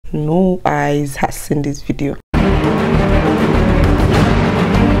no eyes has seen this video.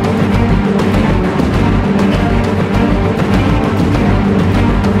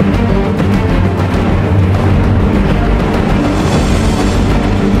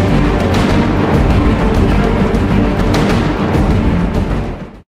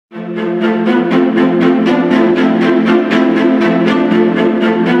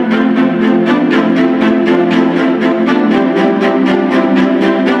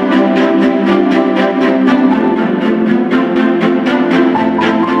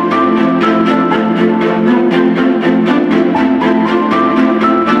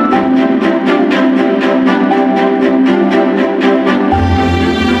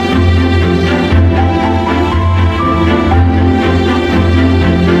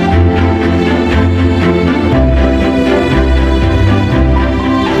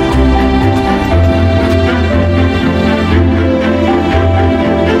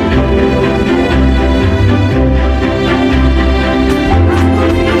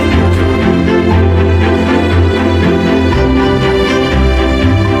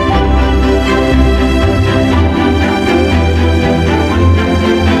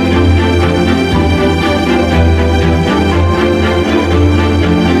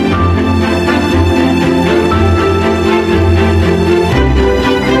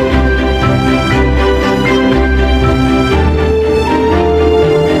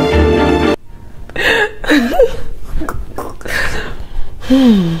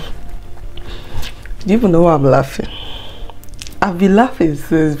 Do you even know why I'm laughing? I've been laughing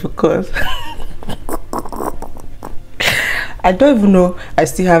since because I don't even know I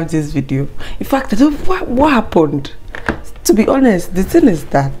still have this video. In fact, I don't what happened. To be honest, the thing is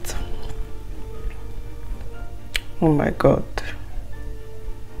that, oh my god.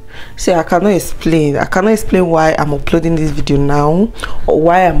 See, I cannot explain why I'm uploading this video now or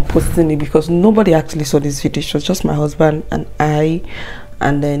why I'm posting it, because nobody actually saw this video. It was just my husband and I,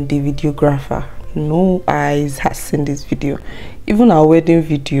 and then the videographer. No eyes has seen this video. Even our wedding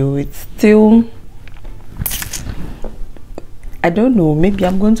video, it's still, I don't know, maybe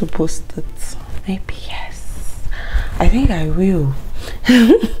I'm going to post it. Maybe yes, I think I will.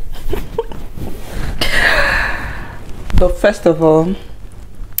 But first of all,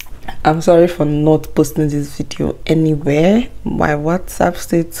 I'm sorry for not posting this video anywhere. My WhatsApp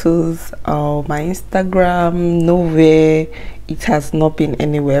status or my Instagram, nowhere. It has not been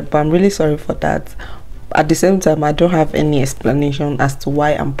anywhere, but I'm really sorry for that. At the same time, I don't have any explanation as to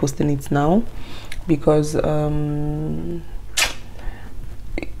why I'm posting it now, because I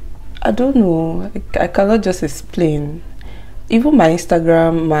don't know, I cannot just explain. Even my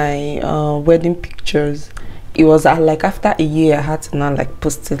Instagram, my wedding pictures, it was like after a year I had to now like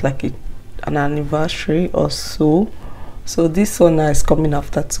post it like an anniversary or so. So this one now is coming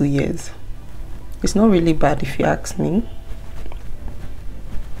after 2 years. It's not really bad if you ask me.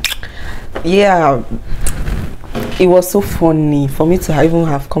 Yeah, it was so funny for me to even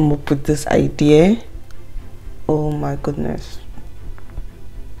have come up with this idea. Oh my goodness.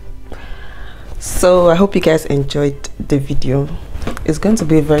 So I hope you guys enjoyed the video. It's going to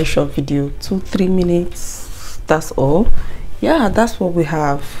be a very short video, 2-3 minutes. That's all. Yeah, that's what we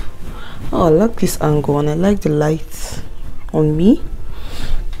have. Oh, I like this angle and I like the lights on me.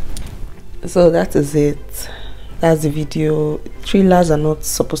 So that is it. That's the video. Trailers are not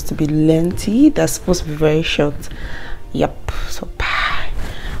supposed to be lengthy, they're supposed to be very short. Yep. So bye.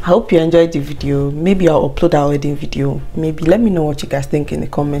 I hope you enjoyed the video. Maybe I'll upload our wedding video. Maybe let me know what you guys think in the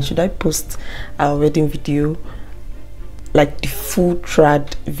comments. Should I post our wedding video, like the full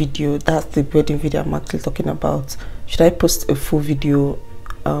trad video? That's the wedding video I'm actually talking about. Should I post a full video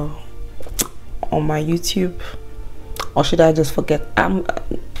on my YouTube, or should I just forget?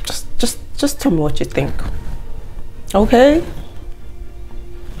 Just tell me what you think. Okay.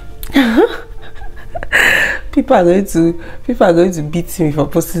 people are going to beat me for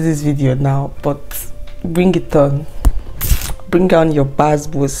posting this video now, but bring it on. Bring on your buzz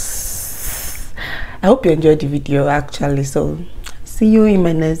boost. I hope you enjoyed the video actually. So see you in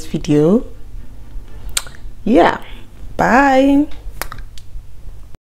my next video. Yeah, bye.